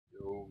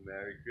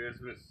Merry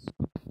Christmas.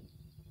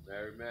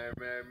 Merry, Merry,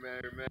 Merry,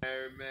 Merry,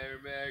 Merry, Merry,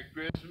 Merry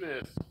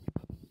Christmas.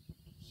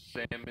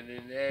 Salmon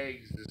and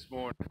eggs this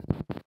morning.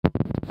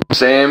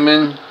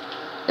 Salmon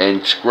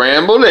and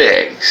scrambled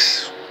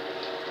eggs.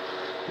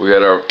 We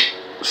got our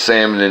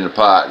salmon in the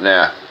pot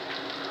now.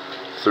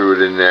 Threw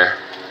it in there.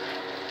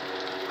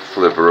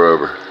 Flip her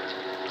over.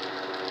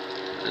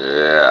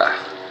 Yeah.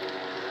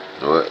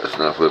 You know what? Let's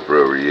not flip her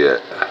over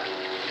yet.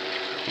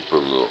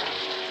 Put a little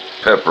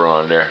pepper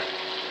on there.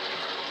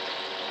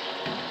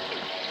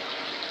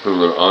 Put a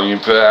little onion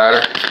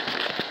powder.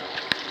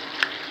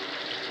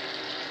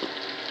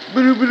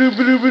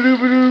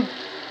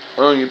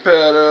 Onion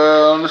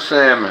powder on the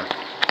salmon.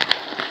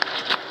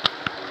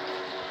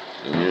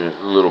 And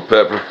a little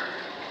pepper.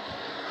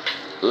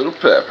 A little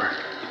pepper.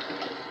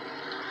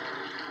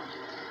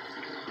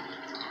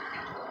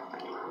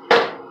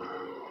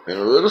 And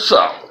a little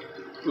salt.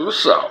 A little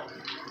salt.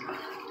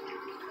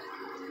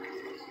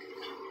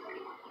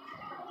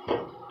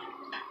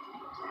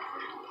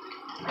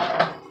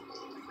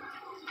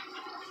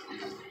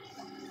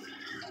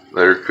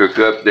 Let her cook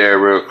up there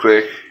real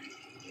quick.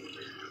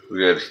 We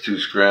got two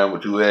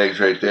eggs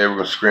right there. We're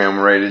going to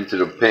scramble right into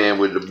the pan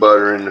with the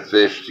butter and the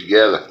fish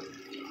together.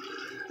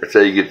 That's how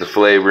you get the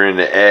flavor in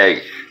the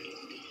egg.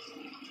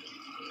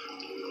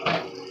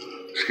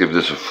 Let's give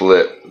this a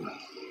flip.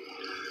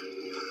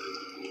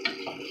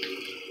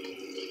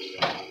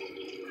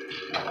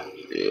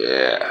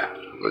 Yeah,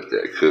 let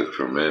that cook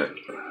for a minute.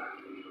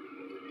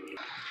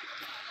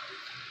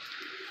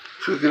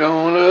 Cook it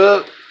on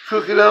up.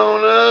 Cook it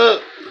on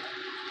up.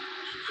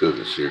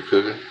 Cooking, see her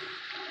cooking?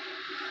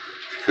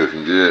 She's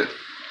cooking good.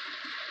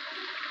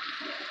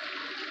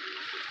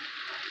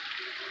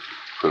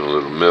 Put a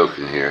little milk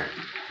in here,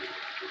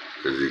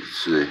 as you can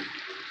see.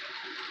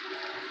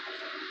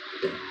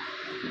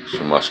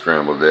 Some of my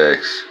scrambled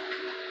eggs.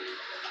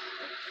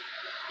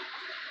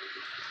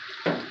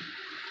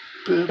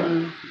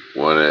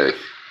 One egg.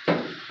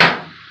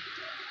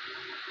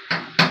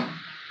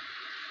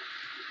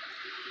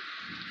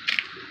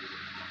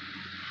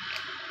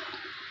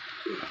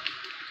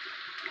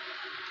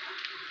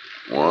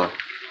 One.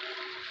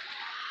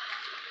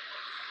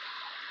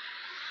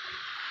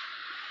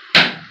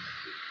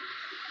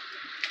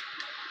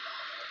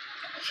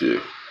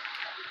 Two.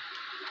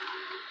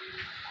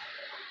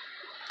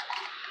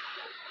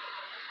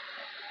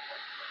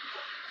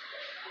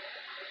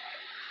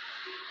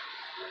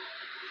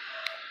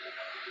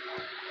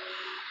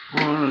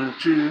 One and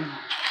two.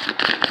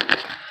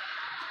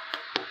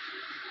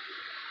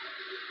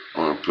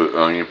 I'm gonna put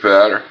onion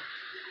powder.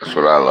 That's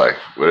what I like.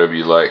 Whatever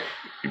you like,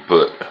 you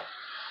put.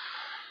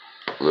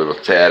 A little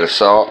tad of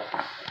salt.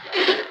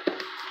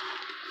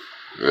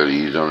 Gotta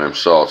use on them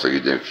salts. I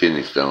get them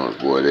kidney stones,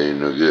 boy. They ain't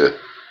no good.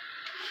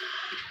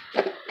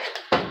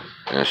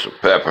 And some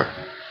pepper.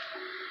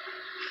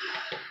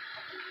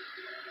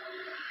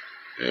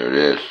 There it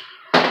is.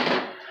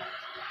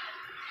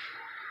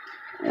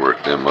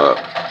 Work them up.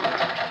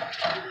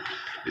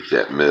 Get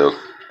that milk,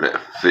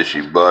 that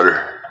fishy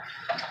butter.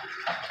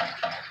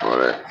 All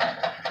that.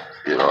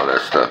 Get all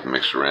that stuff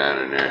mixed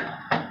around in there.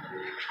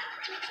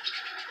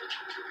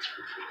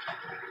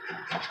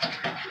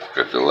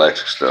 Got the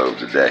electric stove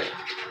today.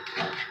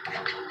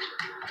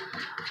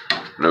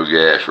 No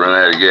gas. Run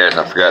out of gas.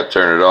 I forgot to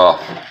turn it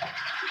off.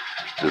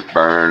 Just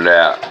burned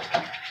out.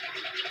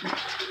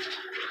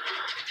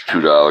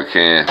 $2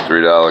 can,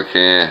 $3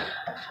 can.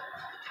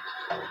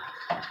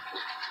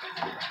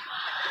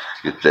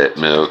 Get that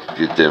milk,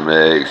 get them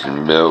eggs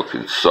and milk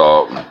and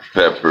salt and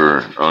pepper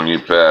and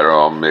onion powder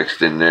all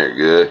mixed in there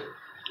good.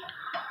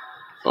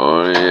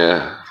 Oh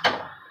yeah.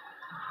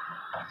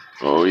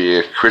 Oh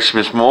yeah,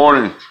 Christmas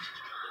morning,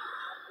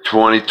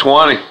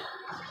 2020.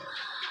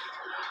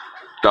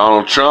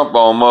 Donald Trump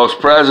almost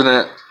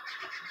president.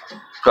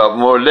 Couple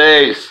more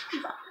days.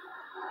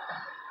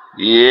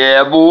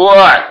 Yeah,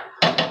 boy.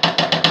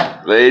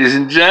 Ladies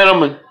and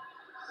gentlemen,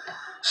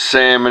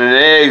 salmon and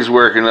eggs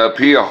working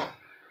uphill.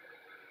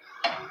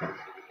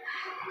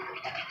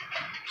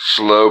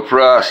 Slow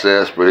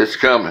process, but it's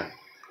coming.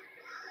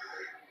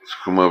 Let's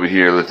come over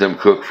here, let them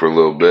cook for a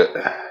little bit.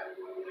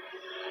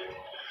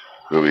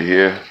 Over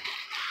here,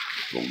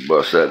 we'll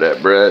bust out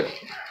that bread.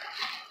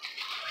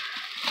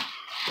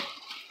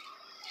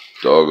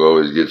 Dog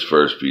always gets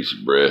first piece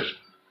of bread.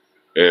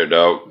 There,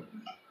 dog.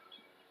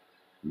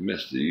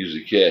 Missed it,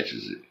 usually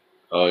catches it.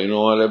 Oh, you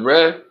don't want that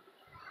bread?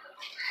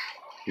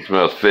 He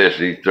smells fish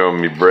and he's throwing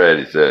me bread,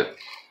 he said.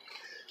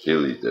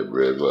 He'll eat that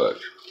bread,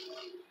 watch.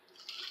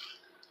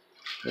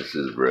 That's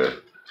his bread.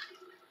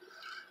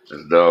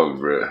 That's dog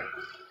bread.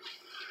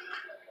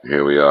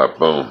 Here we are,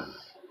 boom.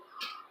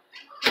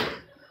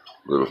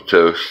 Little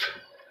toast.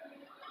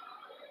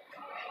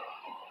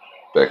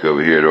 Back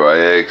over here to our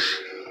eggs.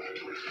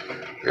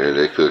 Yeah,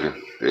 they cooking.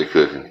 They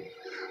cooking.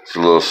 It's a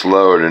little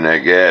slower than that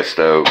gas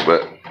stove,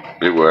 but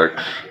it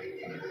works.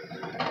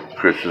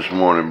 Christmas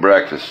morning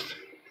breakfast.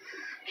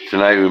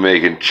 Tonight we're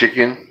making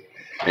chicken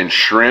and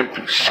shrimp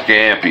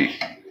scampi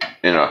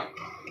in a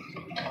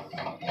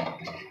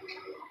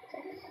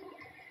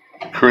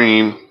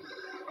cream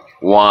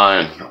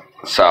wine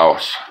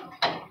sauce.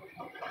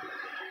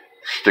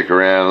 Stick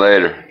around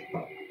later.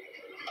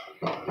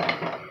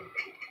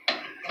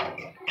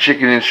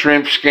 Chicken and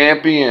shrimp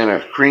scampi and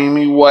a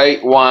creamy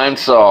white wine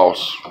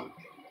sauce.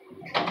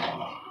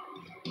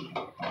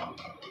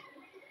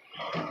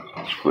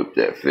 Let's flip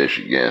that fish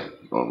again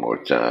one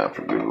more time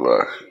for good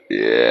luck.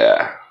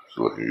 Yeah, it's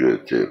looking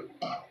good too.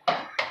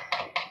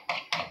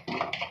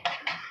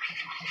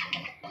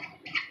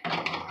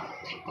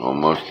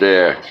 Almost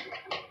there.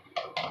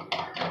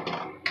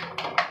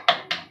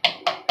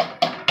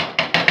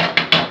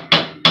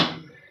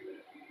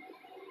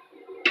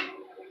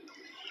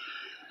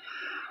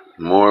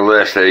 More or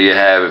less, there you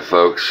have it,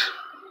 folks.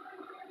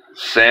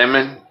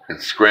 Salmon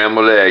and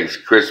scrambled eggs,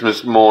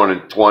 Christmas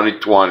morning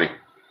 2020.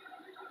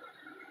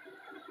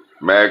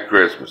 Merry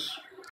Christmas.